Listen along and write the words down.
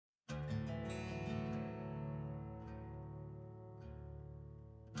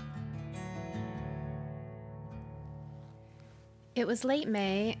It was late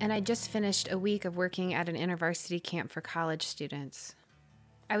May, and I just finished a week of working at an InterVarsity camp for college students.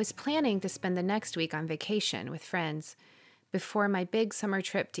 I was planning to spend the next week on vacation with friends before my big summer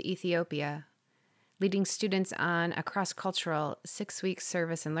trip to Ethiopia, leading students on a cross-cultural 6-week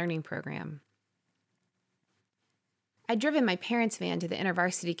service and learning program. I'd driven my parents' van to the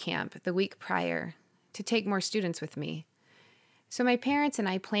InterVarsity camp the week prior to take more students with me. So my parents and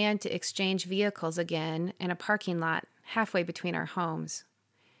I planned to exchange vehicles again in a parking lot halfway between our homes.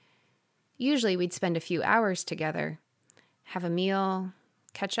 Usually we'd spend a few hours together, have a meal,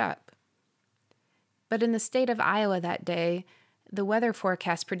 catch up. But in the state of Iowa that day, the weather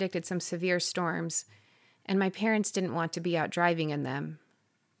forecast predicted some severe storms, and my parents didn't want to be out driving in them.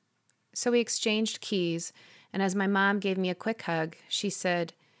 So we exchanged keys, and as my mom gave me a quick hug, she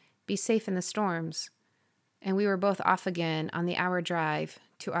said, "Be safe in the storms." And we were both off again on the hour drive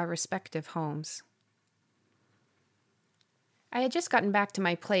to our respective homes. I had just gotten back to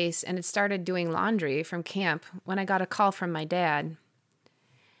my place and had started doing laundry from camp when I got a call from my dad.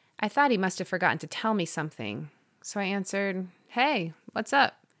 I thought he must have forgotten to tell me something, so I answered, "Hey, what's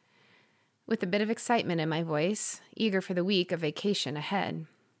up?" with a bit of excitement in my voice, eager for the week of vacation ahead.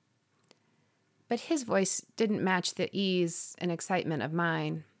 But his voice didn't match the ease and excitement of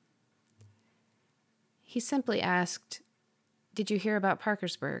mine. He simply asked, "Did you hear about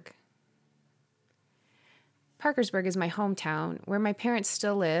Parkersburg?" Parkersburg is my hometown, where my parents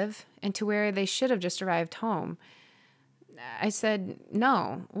still live, and to where they should have just arrived home. I said,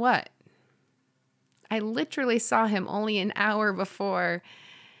 "No, what?" I literally saw him only an hour before,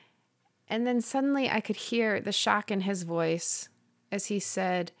 and then suddenly I could hear the shock in his voice as he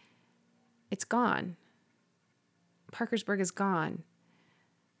said, "It's gone. Parkersburg is gone.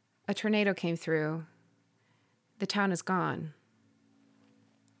 A tornado came through. The town is gone."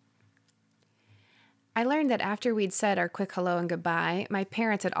 I learned that after we'd said our quick hello and goodbye, my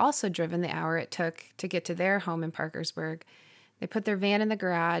parents had also driven the hour it took to get to their home in Parkersburg. They put their van in the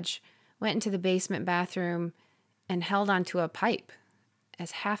garage, went into the basement bathroom, and held onto a pipe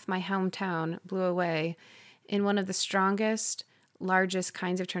as half my hometown blew away in one of the strongest, largest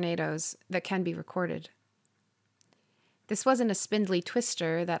kinds of tornadoes that can be recorded. This wasn't a spindly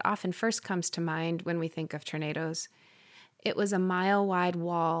twister that often first comes to mind when we think of tornadoes. It was a mile-wide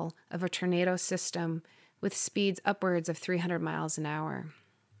wall of a tornado system with speeds upwards of 300 miles an hour.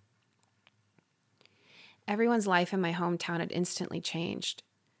 Everyone's life in my hometown had instantly changed.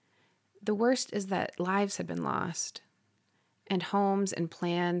 The worst is that lives had been lost, and homes and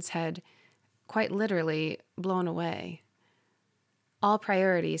plans had, quite literally, blown away. All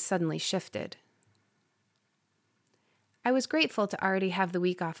priorities suddenly shifted. I was grateful to already have the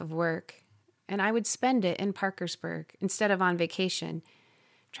week off of work, and I would spend it in Parkersburg instead of on vacation,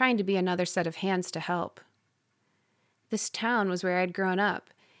 trying to be another set of hands to help. This town was where I'd grown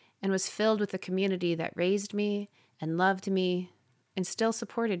up and was filled with a community that raised me and loved me and still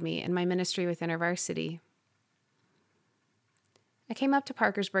supported me in my ministry with InterVarsity. I came up to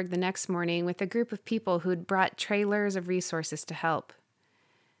Parkersburg the next morning with a group of people who'd brought trailers of resources to help.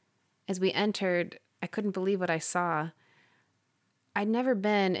 As we entered, I couldn't believe what I saw. I'd never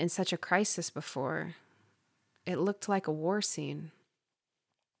been in such a crisis before. It looked like a war scene.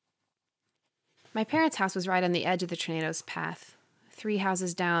 My parents' house was right on the edge of the tornado's path, 3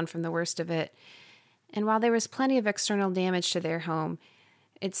 houses down from the worst of it, and while there was plenty of external damage to their home,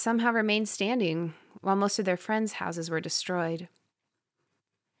 it somehow remained standing while most of their friends' houses were destroyed.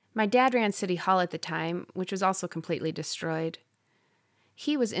 My dad ran City Hall at the time, which was also completely destroyed.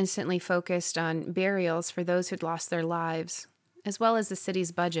 He was instantly focused on burials for those who'd lost their lives, as well as the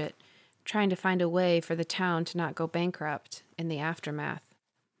city's budget, trying to find a way for the town to not go bankrupt in the aftermath.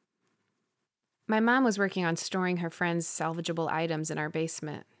 My mom was working on storing her friends' salvageable items in our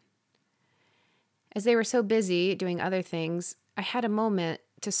basement. As they were so busy doing other things, I had a moment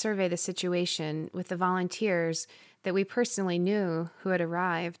to survey the situation with the volunteers that we personally knew who had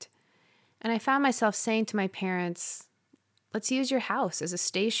arrived, and I found myself saying to my parents, "Let's use your house as a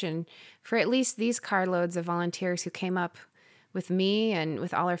station for at least these carloads of volunteers who came up with me and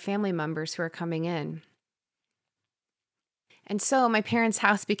with all our family members who are coming in." And so my parents'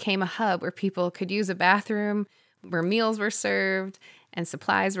 house became a hub where people could use a bathroom, where meals were served, and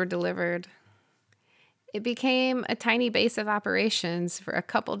supplies were delivered. It became a tiny base of operations for a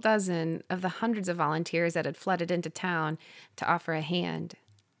couple dozen of the hundreds of volunteers that had flooded into town to offer a hand.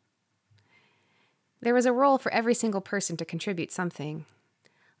 There was a role for every single person to contribute something.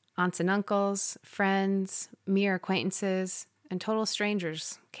 Aunts and uncles, friends, mere acquaintances, and total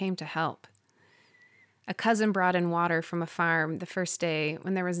strangers came to help. A cousin brought in water from a farm the first day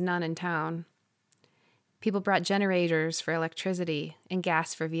when there was none in town. People brought generators for electricity and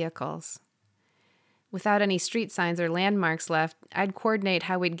gas for vehicles. Without any street signs or landmarks left, I'd coordinate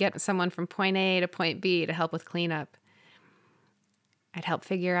how we'd get someone from point A to point B to help with cleanup. I'd help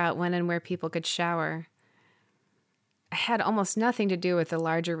figure out when and where people could shower. I had almost nothing to do with the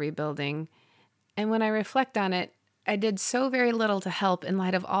larger rebuilding, and when I reflect on it, I did so very little to help in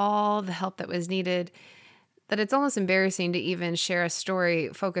light of all the help that was needed that it's almost embarrassing to even share a story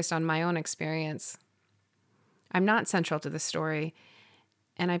focused on my own experience. I'm not central to the story,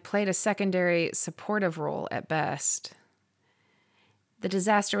 and I played a secondary, supportive role at best. The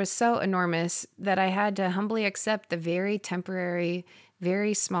disaster was so enormous that I had to humbly accept the very temporary,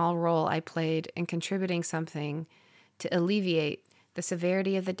 very small role I played in contributing something to alleviate the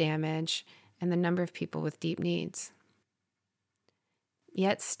severity of the damage and the number of people with deep needs.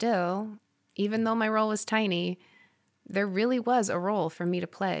 Yet still, even though my role was tiny, there really was a role for me to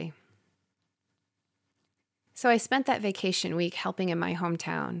play. So I spent that vacation week helping in my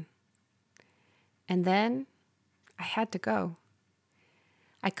hometown. And then I had to go.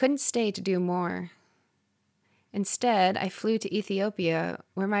 I couldn't stay to do more. Instead, I flew to Ethiopia,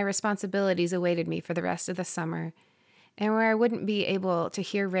 where my responsibilities awaited me for the rest of the summer, and where I wouldn't be able to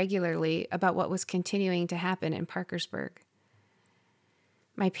hear regularly about what was continuing to happen in Parkersburg.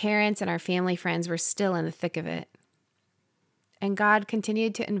 My parents and our family friends were still in the thick of it. And God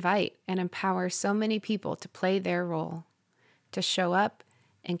continued to invite and empower so many people to play their role, to show up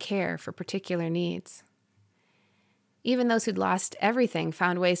and care for particular needs. Even those who'd lost everything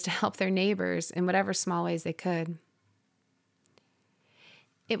found ways to help their neighbors in whatever small ways they could.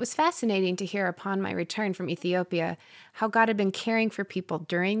 It was fascinating to hear upon my return from Ethiopia how God had been caring for people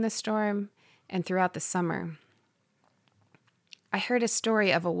during the storm and throughout the summer. I heard a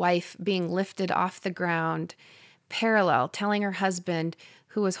story of a wife being lifted off the ground, parallel, telling her husband,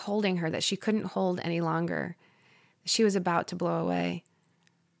 who was holding her, that she couldn't hold any longer. She was about to blow away.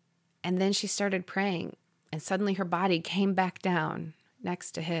 And then she started praying, and suddenly her body came back down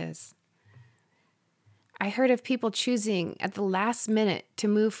next to his. I heard of people choosing at the last minute to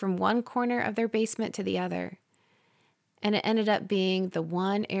move from one corner of their basement to the other, and it ended up being the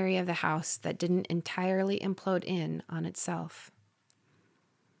one area of the house that didn't entirely implode in on itself.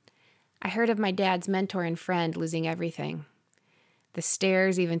 I heard of my dad's mentor and friend losing everything. The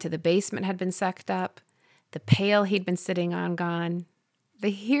stairs even to the basement had been sucked up, the pail he'd been sitting on gone, the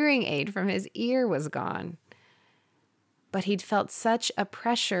hearing aid from his ear was gone. But he'd felt such a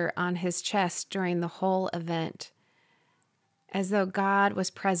pressure on his chest during the whole event, as though God was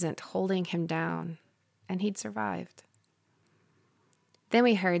present holding him down, and he'd survived. Then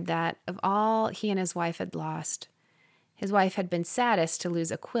we heard that, of all he and his wife had lost, his wife had been saddest to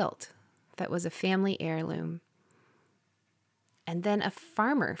lose a quilt that was a family heirloom. And then a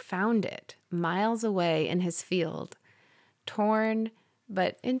farmer found it miles away in his field, torn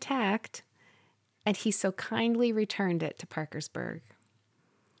but intact, and he so kindly returned it to Parkersburg.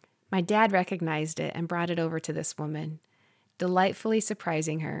 My dad recognized it and brought it over to this woman, delightfully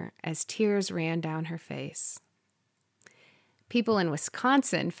surprising her as tears ran down her face. People in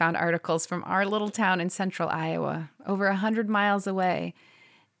Wisconsin found articles from our little town in central Iowa, over 100 miles away,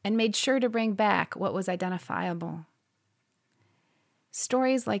 and made sure to bring back what was identifiable.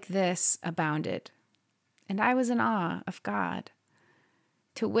 Stories like this abounded, and I was in awe of God.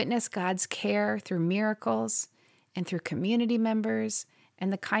 To witness God's care through miracles and through community members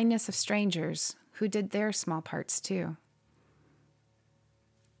and the kindness of strangers who did their small parts too.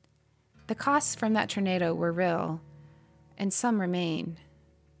 The costs from that tornado were real, and some remain.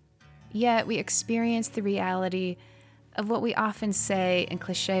 Yet we experienced the reality of what we often say in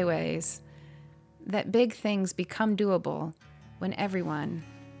cliché ways, that big things become doable when everyone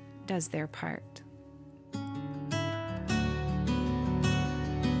does their part.